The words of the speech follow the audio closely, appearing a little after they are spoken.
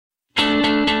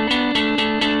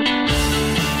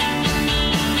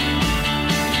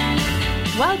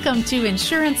Welcome to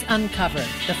Insurance Uncovered,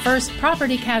 the first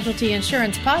property casualty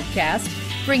insurance podcast,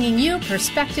 bringing you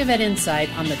perspective and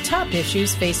insight on the top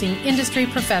issues facing industry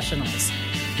professionals.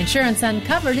 Insurance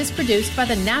Uncovered is produced by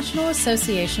the National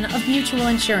Association of Mutual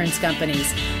Insurance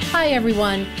Companies. Hi,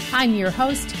 everyone. I'm your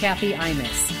host, Kathy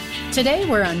Imus. Today,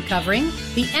 we're uncovering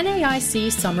the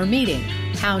NAIC summer meeting,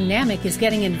 how NAMIC is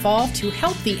getting involved to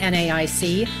help the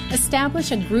NAIC establish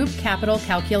a group capital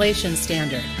calculation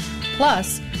standard.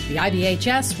 Plus, the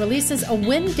IBHS releases a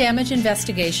wind damage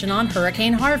investigation on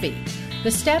Hurricane Harvey, the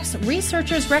steps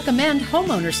researchers recommend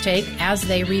homeowners take as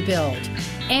they rebuild,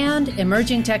 and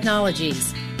emerging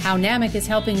technologies, how NAMIC is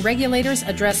helping regulators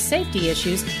address safety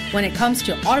issues when it comes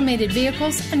to automated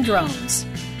vehicles and drones.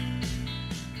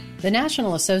 The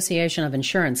National Association of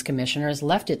Insurance Commissioners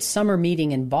left its summer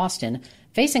meeting in Boston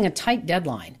facing a tight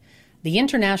deadline. The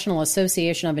International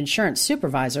Association of Insurance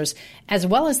Supervisors, as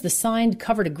well as the signed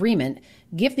covered agreement,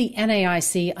 give the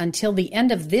NAIC until the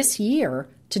end of this year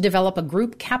to develop a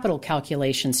group capital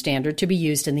calculation standard to be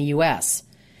used in the U.S.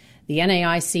 The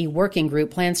NAIC working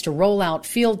group plans to roll out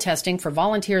field testing for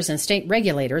volunteers and state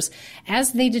regulators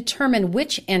as they determine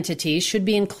which entities should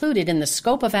be included in the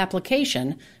scope of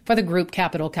application for the group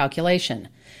capital calculation.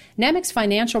 NAMIC's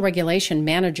financial regulation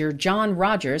manager, John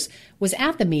Rogers, was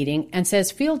at the meeting and says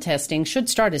field testing should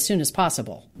start as soon as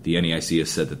possible. The NAIC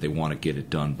has said that they want to get it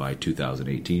done by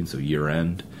 2018, so year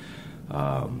end.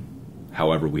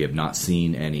 However, we have not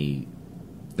seen anything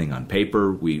on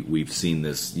paper. We've seen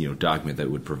this document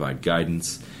that would provide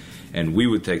guidance, and we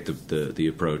would take the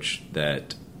approach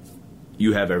that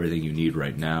you have everything you need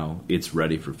right now. It's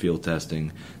ready for field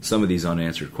testing. Some of these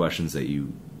unanswered questions that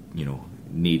you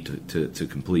need to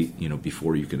complete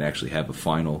before you can actually have a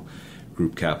final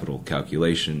group capital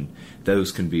calculation,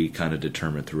 those can be kind of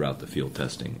determined throughout the field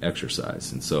testing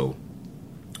exercise. And so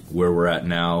where we're at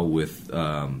now with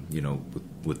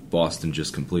Boston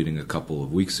just completing a couple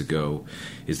of weeks ago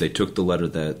is they took the letter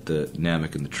that the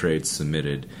NAMIC and the trades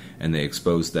submitted and they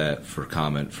exposed that for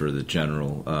comment for the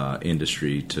general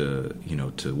industry to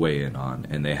weigh in on.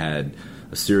 And they had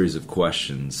a series of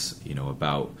questions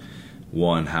about,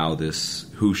 one,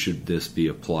 who should this be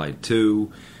applied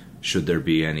to? Should there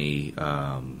be any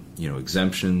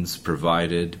exemptions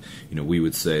provided? We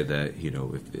would say that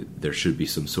if there should be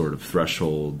some sort of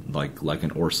threshold, like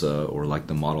an ORSA or like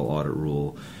the model audit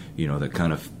rule, that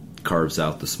kind of carves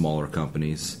out the smaller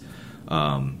companies.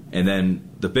 And then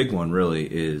the big one really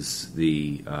is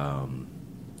the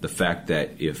fact that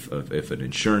if an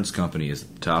insurance company is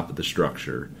at the top of the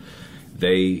structure,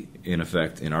 they, in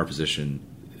effect, in our position,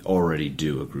 already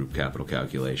do a group capital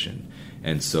calculation.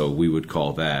 And so we would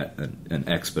call that an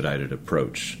expedited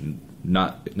approach,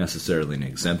 not necessarily an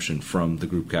exemption from the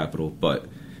group capital, but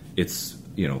it's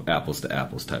apples to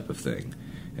apples type of thing.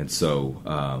 And so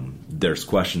there's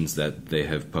questions that they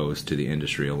have posed to the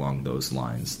industry along those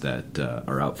lines that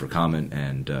are out for comment,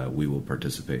 and we will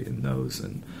participate in those.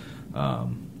 And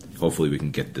hopefully we can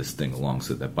get this thing along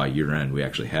so that by year end we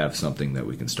actually have something that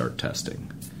we can start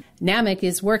testing. NAMIC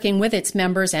is working with its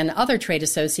members and other trade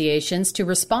associations to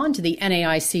respond to the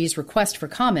NAIC's request for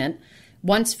comment.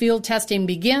 Once field testing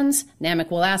begins, NAMIC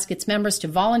will ask its members to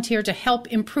volunteer to help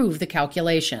improve the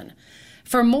calculation.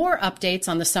 For more updates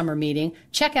on the summer meeting,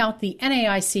 check out the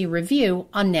NAIC review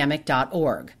on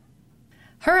NAMIC.org.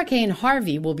 Hurricane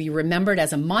Harvey will be remembered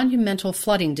as a monumental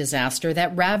flooding disaster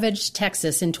that ravaged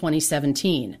Texas in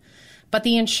 2017. But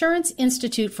the Insurance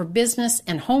Institute for Business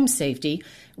and Home Safety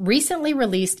recently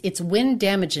released its wind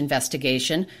damage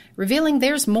investigation, revealing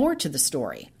there's more to the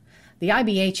story. The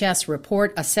IBHS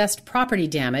report assessed property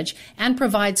damage and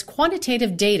provides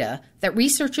quantitative data that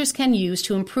researchers can use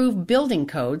to improve building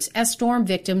codes as storm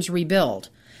victims rebuild.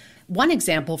 One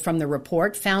example from the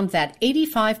report found that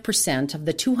 85% of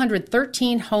the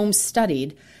 213 homes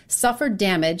studied suffered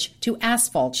damage to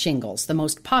asphalt shingles, the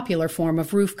most popular form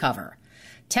of roof cover.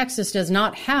 Texas does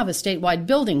not have a statewide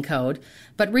building code,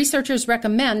 but researchers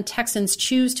recommend Texans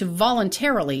choose to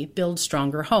voluntarily build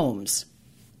stronger homes.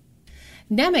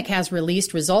 NAMIC has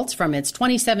released results from its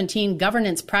 2017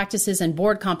 Governance Practices and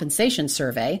Board Compensation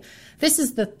Survey. This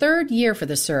is the third year for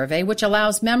the survey, which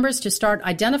allows members to start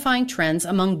identifying trends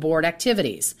among board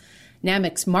activities.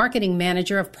 NAMIC's marketing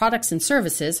manager of products and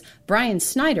services, Brian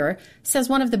Snyder, says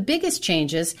one of the biggest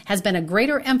changes has been a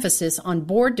greater emphasis on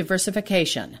board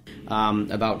diversification.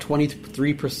 About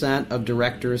 23% of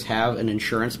directors have an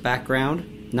insurance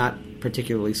background, not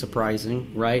particularly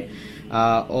surprising, right?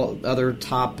 All other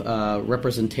top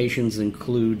representations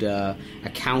include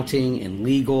accounting and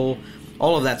legal,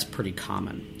 all of that's pretty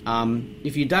common.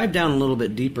 If you dive down a little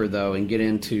bit deeper, though, and get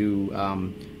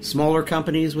into smaller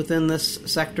companies within this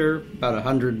sector, about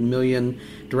 100 million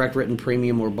direct written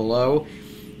premium or below,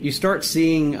 you start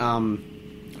seeing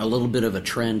a little bit of a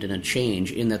trend and a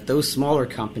change in that those smaller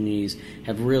companies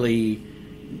have really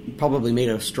probably made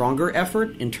a stronger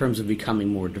effort in terms of becoming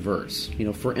more diverse.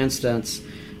 For instance,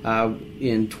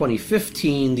 in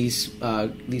 2015, these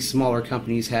smaller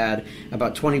companies had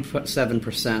about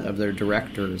 27% of their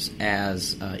directors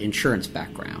as insurance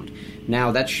background.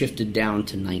 Now that's shifted down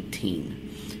to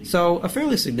 19%. So a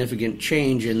fairly significant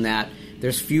change in that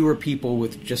there's fewer people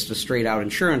with just a straight-out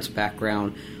insurance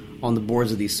background on the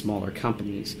boards of these smaller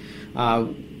companies.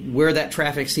 Where that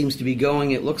traffic seems to be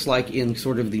going, it looks like in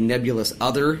sort of the nebulous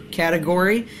other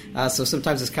category. So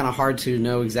sometimes it's kind of hard to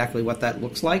know exactly what that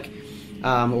looks like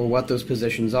or what those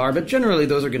positions are. But generally,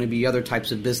 those are going to be other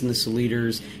types of business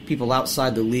leaders, people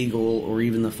outside the legal or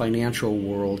even the financial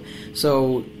world.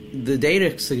 So the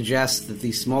data suggests that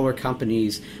these smaller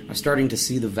companies are starting to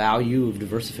see the value of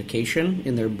diversification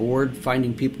in their board,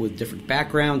 finding people with different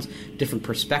backgrounds, different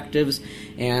perspectives,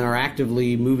 and are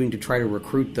actively moving to try to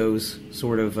recruit those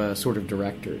sort of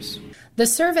directors. The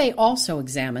survey also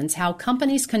examines how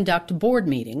companies conduct board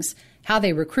meetings, how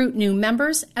they recruit new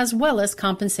members, as well as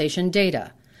compensation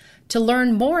data. To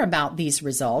learn more about these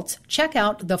results, check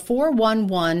out the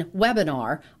 411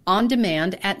 webinar on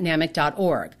demand at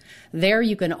NAMIC.org. There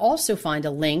you can also find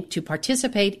a link to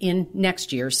participate in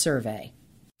next year's survey.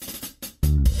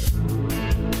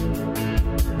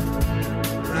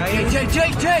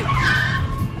 Jay!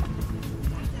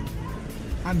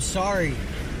 I'm sorry.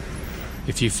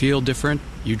 If you feel different,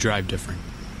 you drive different.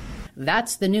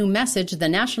 That's the new message the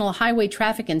National Highway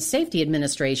Traffic and Safety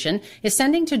Administration is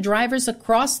sending to drivers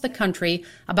across the country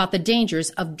about the dangers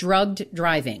of drugged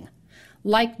driving.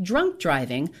 Like drunk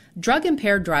driving,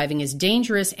 drug-impaired driving is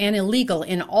dangerous and illegal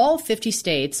in all 50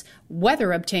 states,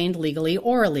 whether obtained legally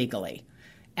or illegally.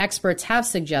 Experts have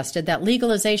suggested that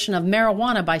legalization of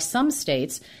marijuana by some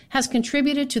states has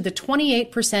contributed to the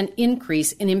 28%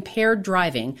 increase in impaired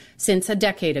driving since a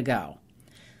decade ago.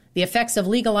 The effects of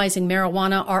legalizing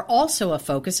marijuana are also a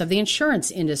focus of the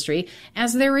insurance industry,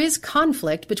 as there is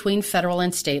conflict between federal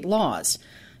and state laws.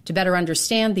 To better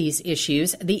understand these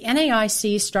issues, the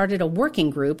NAIC started a working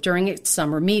group during its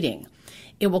summer meeting.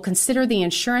 It will consider the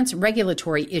insurance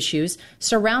regulatory issues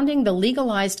surrounding the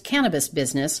legalized cannabis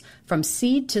business from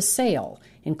seed to sale,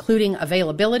 including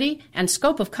availability and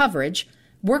scope of coverage,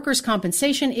 workers'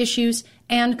 compensation issues,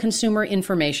 and consumer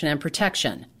information and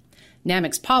protection.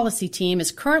 NAMIC's policy team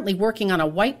is currently working on a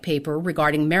white paper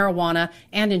regarding marijuana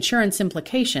and insurance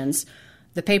implications.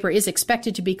 The paper is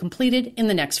expected to be completed in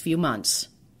the next few months.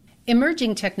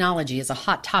 Emerging technology is a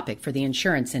hot topic for the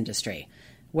insurance industry.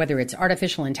 Whether it's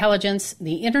artificial intelligence,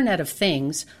 the Internet of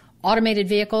Things, automated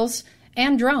vehicles,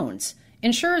 and drones,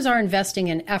 insurers are investing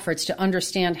in efforts to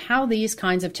understand how these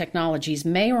kinds of technologies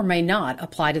may or may not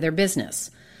apply to their business.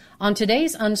 On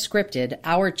today's Unscripted,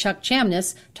 our Chuck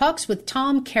Chamness talks with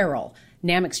Tom Carroll,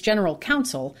 NAMIC's general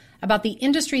counsel, about the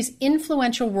industry's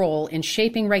influential role in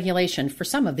shaping regulation for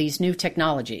some of these new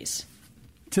technologies.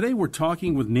 Today we're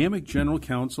talking with NAMIC General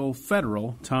Counsel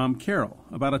Federal Tom Carroll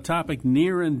about a topic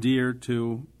near and dear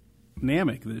to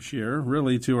NAMIC this year,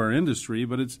 really to our industry,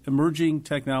 but it's emerging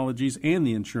technologies and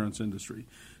the insurance industry.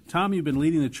 Tom, you've been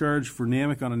leading the charge for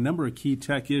NAMIC on a number of key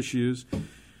tech issues,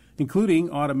 including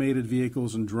automated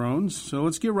vehicles and drones. So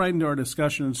let's get right into our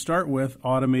discussion and start with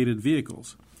automated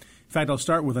vehicles. In fact, I'll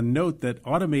start with a note that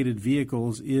automated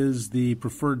vehicles is the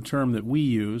preferred term that we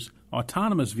use.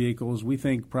 Autonomous vehicles, we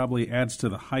think, probably adds to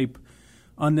the hype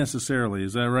unnecessarily.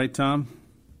 Is that right, Tom?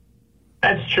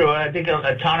 That's true. I think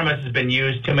autonomous has been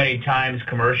used too many times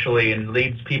commercially and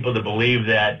leads people to believe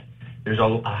that there's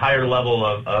a higher level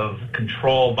of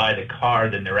control by the car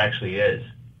than there actually is.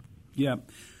 Yeah.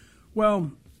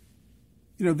 Well,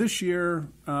 this year,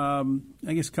 I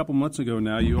guess a couple months ago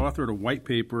now, you authored a white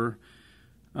paper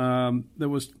that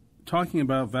was talking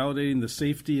about validating the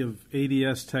safety of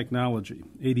ADS technology.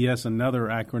 ADS, another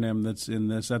acronym that's in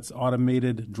this. That's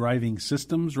Automated Driving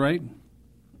Systems, right?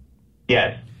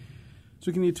 Yes.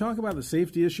 So can you talk about the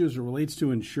safety issues as it relates to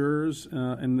insurers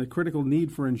and the critical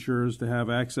need for insurers to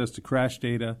have access to crash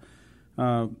data,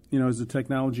 as the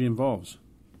technology evolves?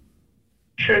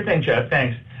 Sure thing, Jeff.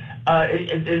 Thanks.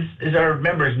 As our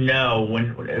members know,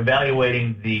 when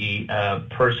evaluating the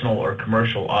personal or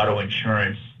commercial auto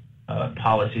insurance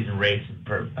policies and rates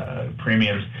and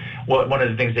premiums, one of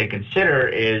the things they consider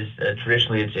is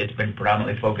traditionally it's been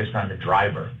predominantly focused on the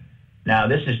driver. Now,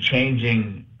 this is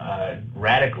changing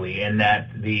radically in that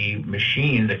the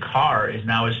machine, the car, is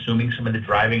now assuming some of the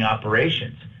driving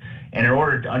operations. And in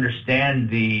order to understand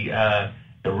the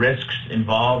risks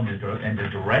involved and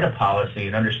to write a policy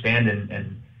and understand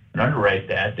and underwrite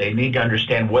that, they need to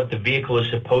understand what the vehicle is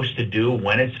supposed to do,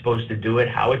 when it's supposed to do it,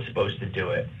 how it's supposed to do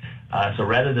it. So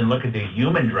rather than look at the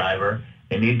human driver,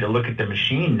 they need to look at the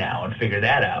machine now and figure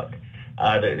that out.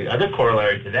 The other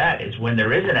corollary to that is when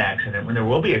there is an accident, when there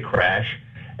will be a crash,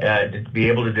 to be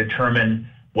able to determine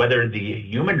whether the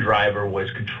human driver was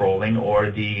controlling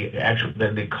or the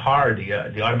car,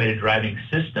 the automated driving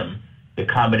system, the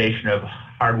combination of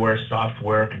hardware,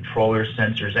 software, controllers,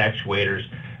 sensors, actuators,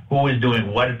 who was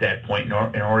doing what at that point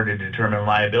in order to determine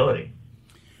liability.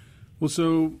 Well,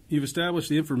 so you've established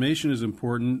the information is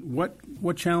important.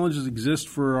 What challenges exist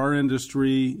for our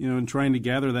industry, in trying to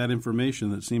gather that information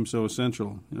that seems so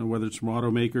essential, whether it's from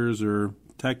automakers or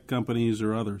tech companies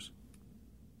or others?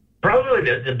 Probably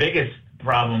the biggest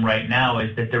problem right now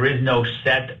is that there is no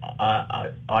set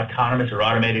autonomous or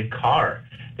automated car.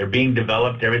 They're being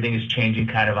developed. Everything is changing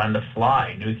kind of on the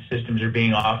fly. New systems are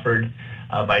being offered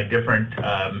by different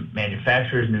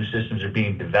manufacturers. New systems are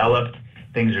being developed.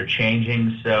 Things are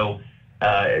changing. So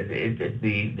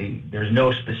there's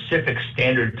no specific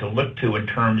standard to look to in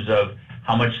terms of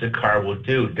how much the car will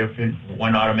do.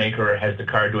 One automaker has the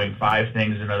car doing 5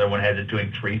 things, another one has it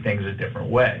doing 3 things a different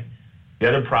way. The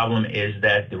other problem is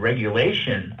that the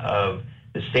regulation of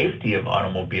the safety of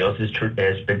automobiles has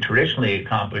been traditionally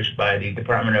accomplished by the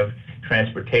Department of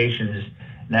Transportation's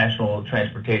National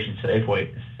Transportation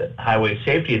Highway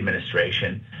Safety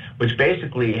Administration, which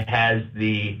basically has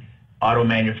the auto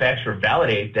manufacturer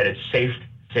validate that it's safe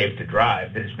to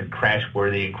drive, that it's been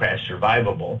crash-worthy and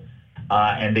crash-survivable,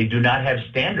 and they do not have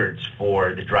standards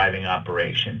for the driving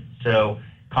operation. So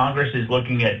Congress is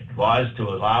looking at laws to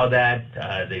allow that.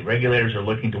 The regulators are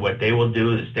looking to what they will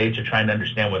do. The states are trying to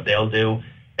understand what they'll do.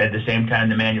 At the same time,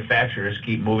 the manufacturers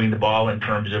keep moving the ball in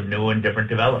terms of new and different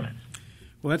developments.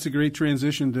 Well, that's a great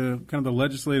transition to kind of the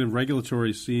legislative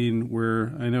regulatory scene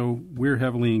where I know we're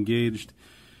heavily engaged.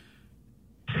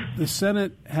 The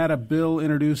Senate had a bill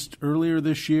introduced earlier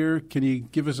this year. Can you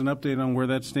give us an update on where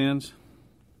that stands?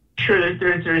 Sure.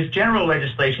 There's general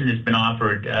legislation that's been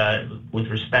offered with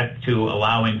respect to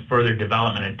allowing further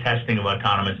development and testing of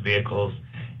autonomous vehicles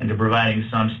and to providing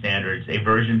some standards. A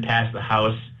version passed the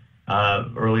House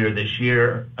earlier this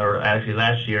year, or actually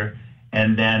last year,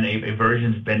 and then a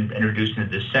version's been introduced into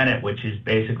the Senate, which has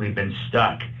basically been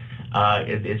stuck.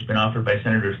 It's been offered by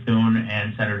Senator Thune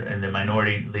and the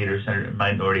minority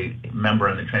member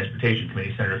on the Transportation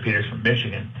Committee, Senator Peters from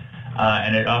Michigan,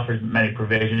 and it offers many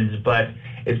provisions, but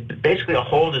it's basically a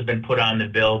hold has been put on the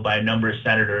bill by a number of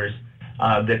senators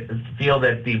that feel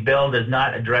that the bill does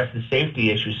not address the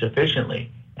safety issue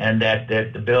sufficiently, and that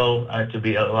the bill to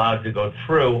be allowed to go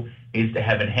through needs to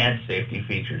have enhanced safety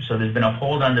features. So there's been a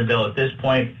hold on the bill at this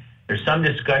point. There's some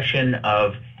discussion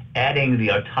of adding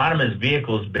the autonomous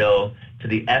vehicles bill to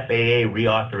the FAA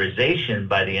reauthorization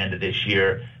by the end of this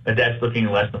year, but that's looking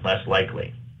less and less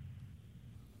likely.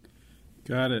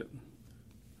 Got it.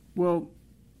 Well,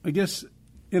 I guess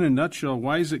in a nutshell,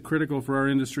 why is it critical for our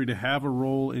industry to have a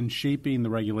role in shaping the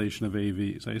regulation of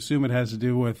AVs? I assume it has to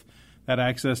do with that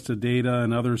access to data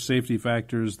and other safety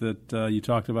factors that you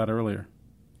talked about earlier.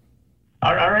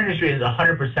 Our industry is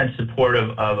 100%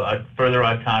 supportive of further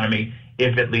autonomy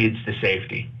if it leads to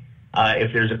safety.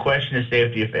 If there's a question of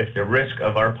safety, if the risk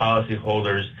of our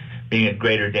policyholders being in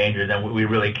greater danger, then we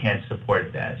really can't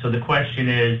support that. So the question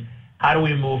is, how do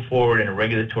we move forward in a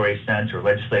regulatory sense or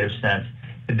legislative sense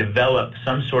to develop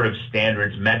some sort of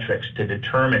standards, metrics to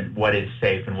determine what is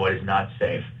safe and what is not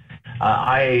safe?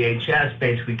 IAHS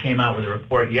basically came out with a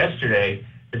report yesterday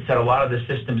that said a lot of the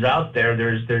systems out there,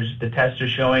 the tests are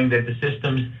showing that the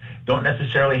systems don't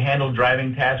necessarily handle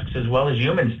driving tasks as well as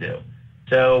humans do.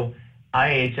 So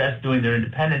IAHS, doing their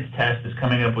independence test, is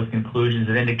coming up with conclusions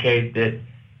that indicate that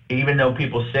even though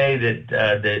people say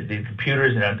that the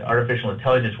computers and artificial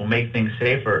intelligence will make things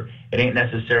safer, it ain't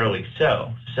necessarily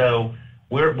so. So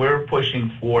we're pushing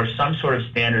for some sort of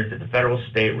standards at the federal,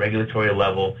 state, regulatory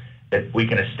level that we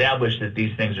can establish that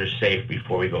these things are safe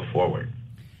before we go forward.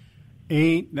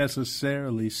 Ain't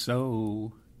necessarily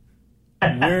so.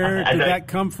 Where did that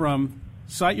come from?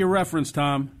 Cite your reference,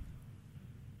 Tom.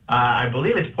 I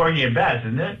believe it's Porgy and Bess,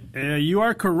 isn't it? You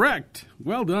are correct.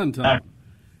 Well done, Tom.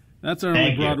 That's our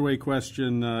only Broadway you.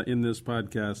 question in this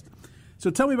podcast. So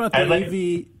tell me about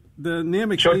the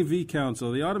NAMIC AV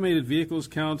Council, the Automated Vehicles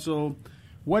Council.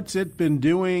 What's it been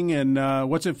doing, and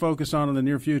what's it focused on in the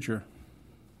near future?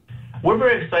 We're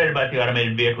very excited about the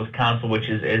Automated Vehicles Council, which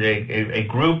is a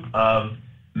group of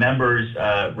members,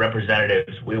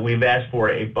 representatives. We've asked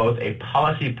for both a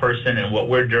policy person and what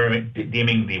we're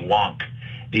deeming the WONK,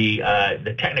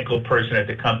 the technical person at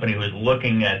the company who's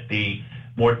looking at the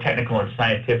more technical and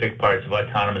scientific parts of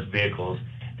autonomous vehicles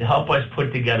to help us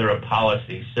put together a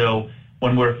policy. So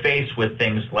when we're faced with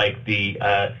things like the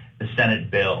Senate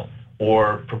bill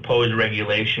or proposed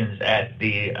regulations at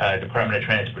the Department of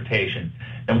Transportation,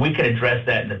 and we can address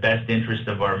that in the best interest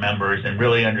of our members and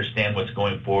really understand what's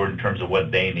going forward in terms of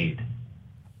what they need.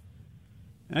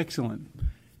 Excellent.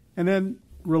 And then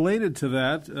related to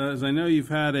that, as I know you've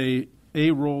had a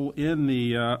role in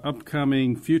the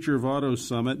upcoming Future of Auto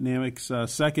Summit,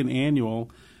 NAMIC's second annual.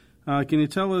 Can you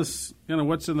tell us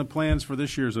what's in the plans for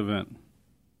this year's event?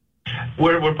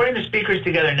 We're putting the speakers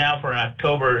together now for an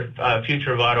October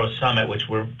Future of Auto Summit, which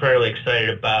we're fairly excited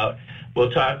about. We'll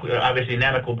talk, obviously,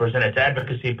 NAMIC will present its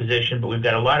advocacy position, but we've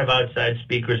got a lot of outside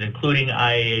speakers, including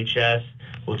IAHS.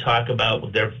 We'll talk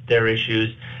about their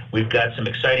issues. We've got some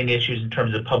exciting issues in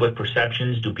terms of public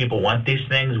perceptions. Do people want these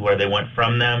things? Where they want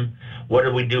from them? What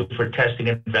do we do for testing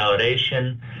and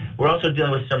validation? We're also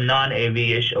dealing with some non-AV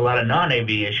issues, a lot of non-AV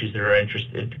issues that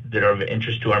are of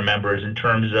interest to our members in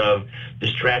terms of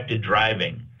distracted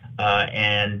driving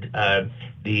and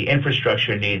the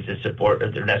infrastructure needs and support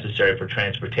that are necessary for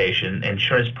transportation,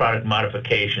 insurance product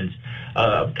modifications,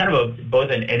 kind of both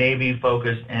an AV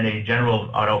focus and a general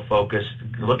auto focus,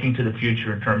 looking to the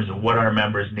future in terms of what our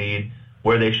members need,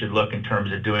 where they should look in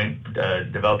terms of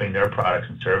developing their products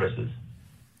and services.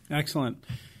 Excellent.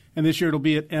 And this year it'll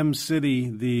be at M-City,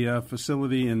 the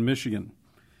facility in Michigan.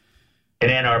 In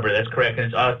Ann Arbor, that's correct.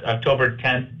 And it's October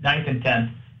 9th and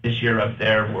 10th this year up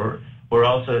there. We're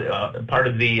also part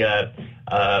of the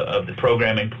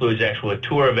program includes actually a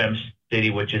tour of M-City,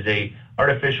 which is a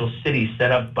artificial city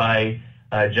set up by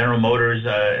General Motors.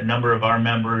 A number of our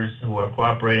members who are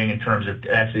cooperating in terms of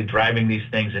actually driving these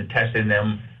things and testing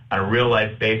them on a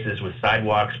real-life basis with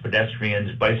sidewalks,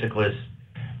 pedestrians, bicyclists,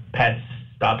 pets,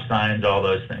 stop signs, all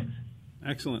those things.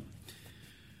 Excellent.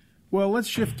 Well, let's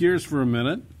shift gears for a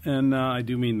minute, and I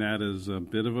do mean that as a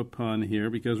bit of a pun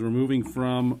here because we're moving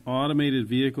from automated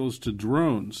vehicles to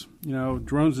drones.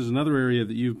 Drones is another area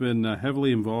that you've been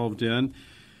heavily involved in.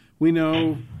 We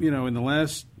know, in the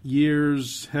last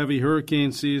year's heavy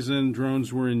hurricane season,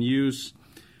 drones were in use,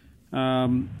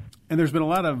 and there's been a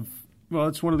lot of,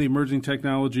 it's one of the emerging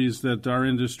technologies that our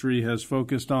industry has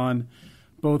focused on,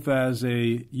 both as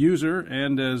a user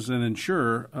and as an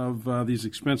insurer of these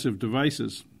expensive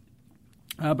devices.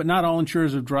 But not all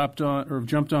insurers have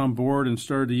jumped on board and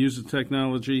started to use the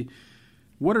technology.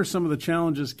 What are some of the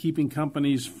challenges keeping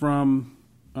companies from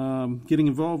getting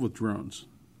involved with drones?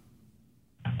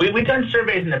 We've done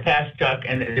surveys in the past, Chuck,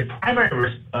 and the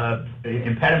primary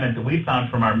impediment that we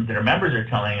found that our members are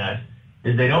telling us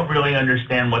is they don't really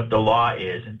understand what the law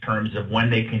is in terms of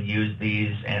when they can use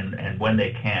these and when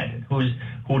they can't, and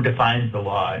who defines the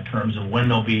law in terms of when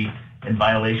they'll be in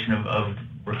violation of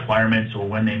requirements or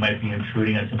when they might be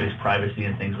intruding on somebody's privacy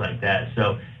and things like that.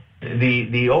 So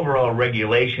the overall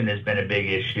regulation has been a big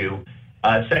issue.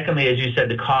 Secondly, as you said,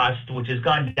 the cost, which has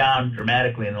gone down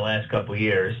dramatically in the last couple of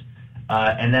years.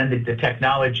 And then the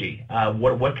technology,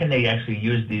 what can they actually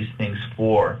use these things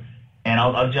for? And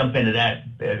I'll jump into that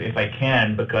if I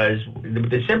can, because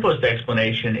the simplest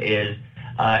explanation is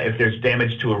if there's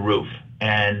damage to a roof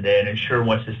and an insurer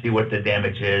wants to see what the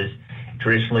damage is,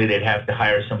 traditionally they'd have to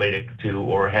hire somebody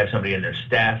or have somebody in their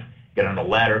staff get on a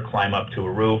ladder, climb up to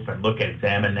a roof and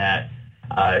examine that.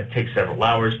 It takes several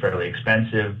hours, fairly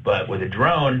expensive, but with a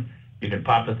drone, you can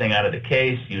pop the thing out of the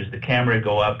case, use the camera,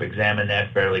 go up, examine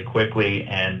that fairly quickly,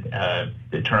 and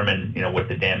determine what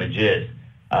the damage is.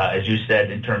 As you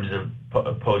said, in terms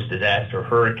of post-disaster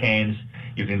hurricanes,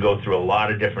 you can go through a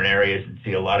lot of different areas and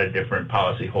see a lot of different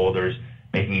policyholders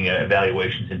making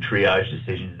evaluations and triage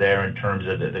decisions there in terms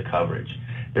of the coverage.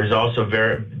 There's also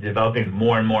developing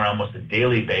more and more, almost a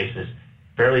daily basis,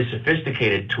 fairly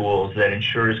sophisticated tools that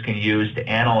insurers can use to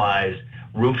analyze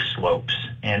roof slopes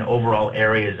and overall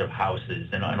areas of houses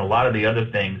and a lot of the other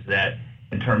things that,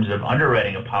 in terms of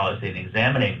underwriting a policy and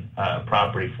examining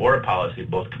property for a policy,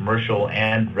 both commercial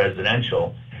and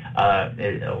residential,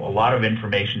 a lot of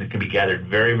information that can be gathered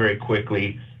very, very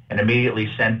quickly and immediately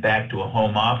sent back to a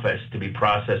home office to be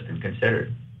processed and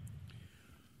considered.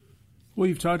 Well,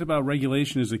 you've talked about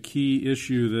regulation as a key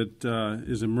issue that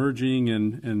is emerging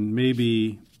and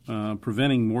maybe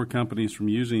preventing more companies from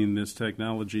using this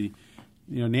technology.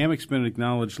 NAMIC's been an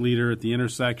acknowledged leader at the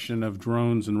intersection of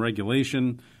drones and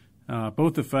regulation,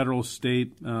 both the federal,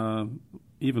 state,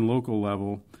 even local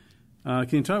level. Can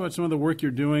you talk about some of the work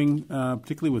you're doing,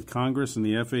 particularly with Congress and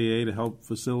the FAA, to help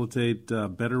facilitate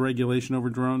better regulation over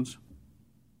drones?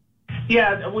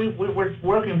 Yeah, we're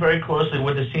working very closely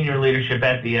with the senior leadership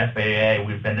at the FAA.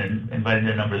 We've been invited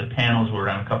to a number of the panels. We're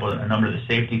on a number of the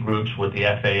safety groups with the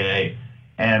FAA,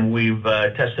 and we've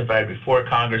testified before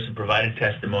Congress and provided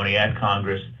testimony at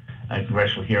Congress and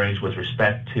congressional hearings with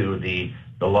respect to the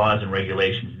laws and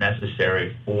regulations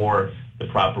necessary for the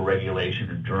proper regulation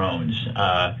of drones.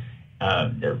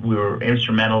 We were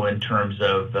instrumental in terms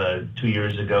of 2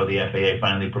 years ago, the FAA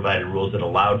finally provided rules that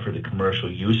allowed for the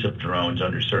commercial use of drones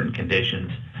under certain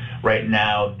conditions. Right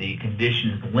now, the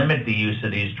conditions limit the use of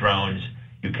these drones.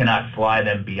 You cannot fly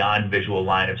them beyond visual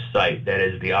line of sight. That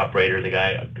is, the operator,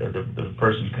 the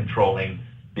person controlling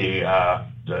the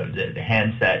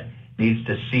handset needs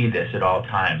to see this at all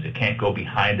times. It can't go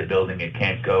behind a building. It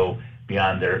can't go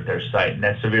beyond their sight, and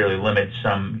that severely limits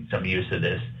some use of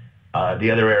this.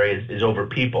 The other area is over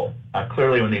people.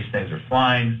 Clearly, when these things are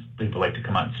flying, people like to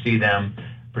come out and see them,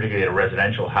 particularly at a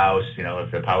residential house. You know,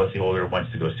 if the policyholder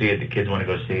wants to go see it, the kids want to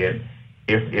go see it.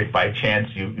 If by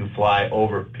chance you fly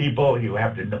over people, you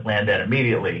have to land that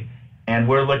immediately. And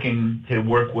we're looking to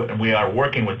work with, and we are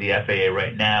working with the FAA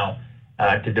right now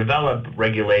to develop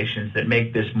regulations that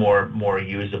make this more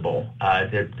usable.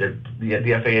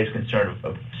 The FAA is concerned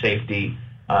of safety.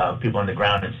 People on the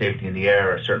ground and safety in the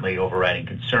air are certainly overriding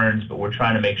concerns, but we're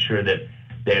trying to make sure that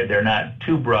they're not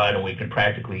too broad and we can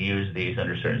practically use these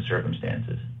under certain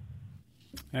circumstances.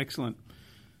 Excellent.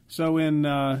 So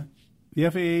the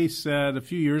FAA said a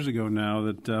few years ago now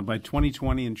that by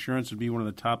 2020, insurance would be one of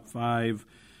the top 5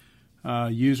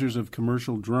 users of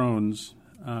commercial drones.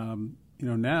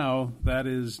 Now that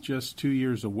is just 2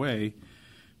 years away,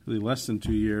 really less than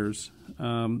 2 years.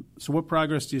 So what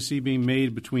progress do you see being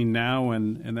made between now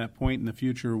and that point in the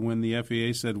future when the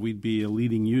FAA said we'd be a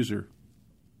leading user?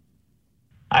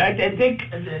 I think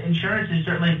insurance is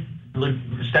certainly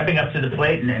stepping up to the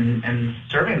plate and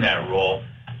serving that role.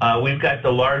 We've got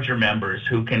the larger members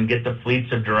who can get the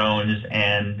fleets of drones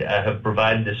and have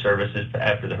provided the services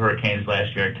after the hurricanes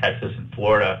last year in Texas and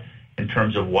Florida in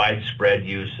terms of widespread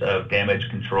use of damage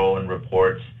control and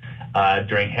reports.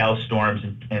 During hailstorms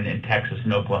in Texas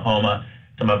and Oklahoma,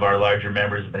 some of our larger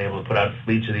members have been able to put out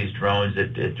fleets of these drones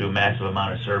that do a massive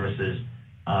amount of services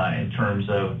in terms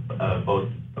of both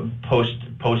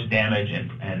post damage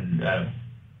and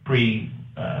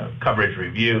pre-coverage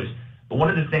reviews. But one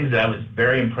of the things that I was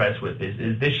very impressed with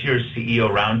is this year's CEO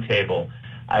Roundtable.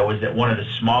 I was at one of the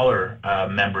smaller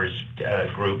members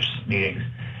groups meetings,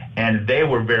 and they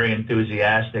were very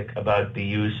enthusiastic about the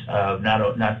use of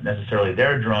not necessarily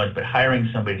their drones, but hiring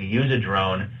somebody to use a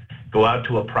drone, go out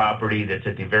to a property that's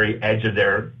at the very edge of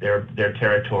their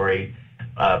territory,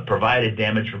 provide a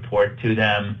damage report to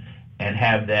them, and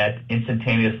have that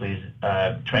instantaneously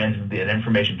that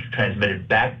information transmitted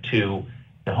back to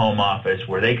the home office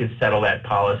where they could settle that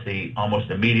policy almost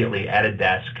immediately at a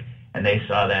desk, and they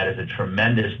saw that as a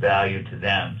tremendous value to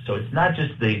them. So it's not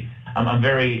just I'm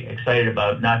very excited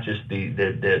about not just the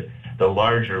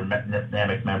larger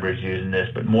NAMIC members using this,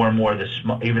 but more and more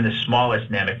even the smallest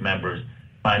NAMIC members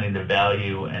finding the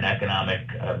value and economic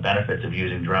benefits of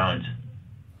using drones.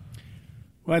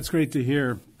 Well, that's great to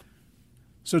hear.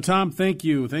 So, Tom, thank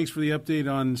you. Thanks for the update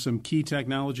on some key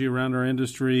technology around our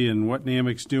industry and what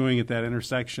NAMIC's doing at that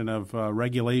intersection of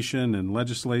regulation and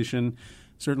legislation.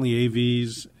 Certainly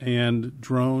AVs and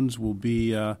drones will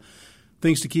be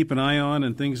things to keep an eye on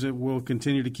and things that will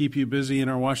continue to keep you busy in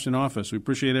our Washington office. We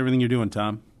appreciate everything you're doing,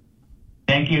 Tom.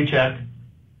 Thank you, Chuck.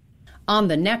 On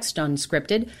the next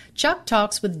Unscripted, Chuck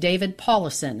talks with David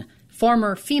Paulison,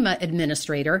 former FEMA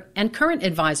administrator and current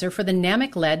advisor for the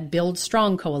NAMIC-led Build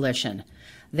Strong Coalition.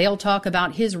 They'll talk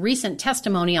about his recent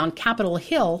testimony on Capitol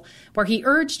Hill, where he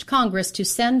urged Congress to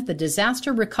send the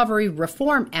Disaster Recovery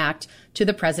Reform Act to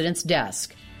the president's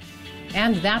desk.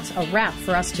 And that's a wrap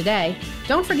for us today.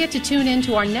 Don't forget to tune in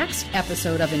to our next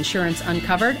episode of Insurance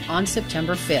Uncovered on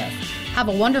September 5th. Have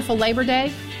a wonderful Labor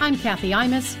Day. I'm Kathy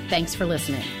Imus. Thanks for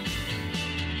listening.